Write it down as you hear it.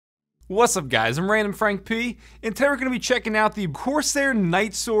What's up guys, I'm Randomfrankp, and today we're going to be checking out the Corsair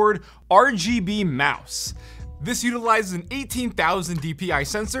NIGHTSWORD RGB mouse. This utilizes an 18,000 DPI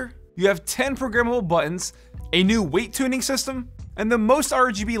sensor, you have 10 programmable buttons, a new weight tuning system, and the most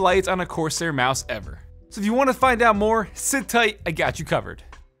RGB lights on a Corsair mouse ever. So if you want to find out more, sit tight, I got you covered.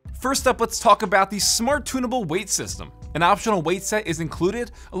 First up, let's talk about the smart tunable weight system. An optional weight set is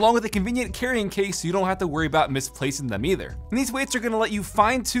included, along with a convenient carrying case so you don't have to worry about misplacing them either. And these weights are going to let you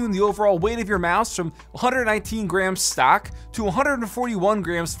fine-tune the overall weight of your mouse from 119 grams stock to 141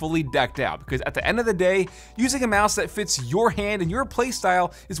 grams fully decked out, because at the end of the day, using a mouse that fits your hand and your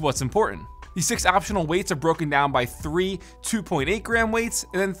playstyle is what's important. These 6 optional weights are broken down by 3 2.8 gram weights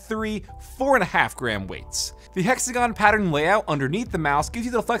and then 3 4.5 gram weights. The hexagon pattern layout underneath the mouse gives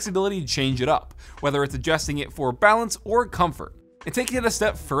you the flexibility to change it up, whether it's adjusting it for balance or comfort. And taking it a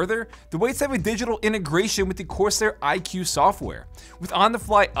step further, the weights have a digital integration with the Corsair IQ software. With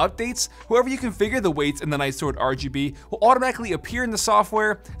on-the-fly updates, whoever you configure the weights in the NIGHTSWORD RGB will automatically appear in the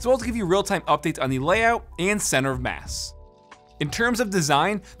software, as well as give you real-time updates on the layout and center of mass. In terms of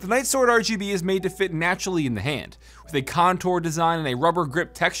design, the NIGHTSWORD RGB is made to fit naturally in the hand. With a contour design and a rubber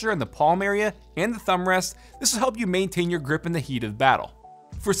grip texture in the palm area and the thumb rest, this will help you maintain your grip in the heat of battle.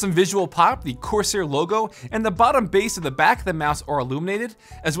 For some visual pop, the Corsair logo and the bottom base of the back of the mouse are illuminated,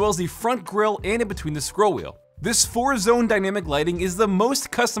 as well as the front grille and in between the scroll wheel. This 4-zone dynamic lighting is the most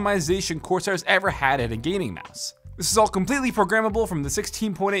customization Corsair's ever had in a gaming mouse. This is all completely programmable from the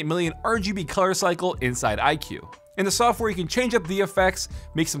 16.8 million RGB color cycle inside IQ. In the software, you can change up the effects,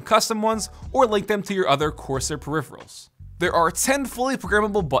 make some custom ones, or link them to your other Corsair peripherals. There are 10 fully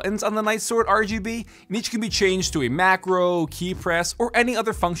programmable buttons on the NIGHTSWORD RGB, and each can be changed to a macro, key press, or any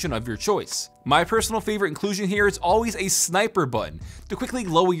other function of your choice. My personal favorite inclusion here is always a sniper button to quickly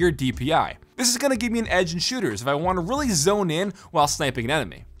lower your DPI. This is going to give me an edge in shooters if I want to really zone in while sniping an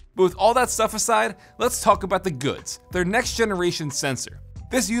enemy. But with all that stuff aside, let's talk about the goods, their next generation sensor.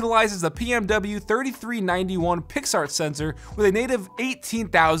 This utilizes the PMW3391 PixArt sensor with a native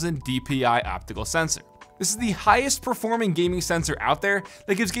 18,000 DPI optical sensor. This is the highest performing gaming sensor out there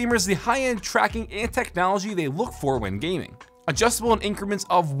that gives gamers the high-end tracking and technology they look for when gaming. Adjustable in increments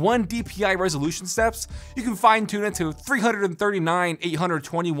of 1 DPI resolution steps, you can fine-tune it to 339,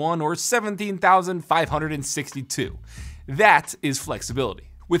 821, or 17,562. That is flexibility.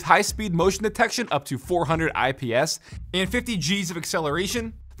 With high-speed motion detection up to 400 IPS and 50 Gs of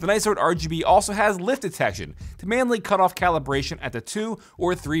acceleration, the NIGHTSWORD RGB also has lift detection to manually cut off calibration at the 2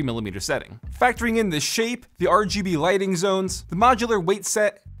 or 3mm setting. Factoring in the shape, the RGB lighting zones, the modular weight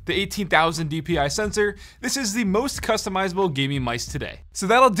set, the 18,000 DPI sensor, this is the most customizable gaming mice today. So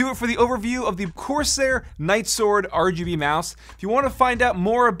that'll do it for the overview of the Corsair NIGHTSWORD RGB mouse. If you want to find out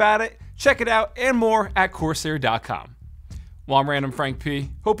more about it, check it out and more at corsair.com. Well, I'm Randomfrankp.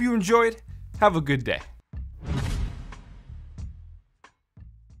 Hope you enjoyed. Have a good day.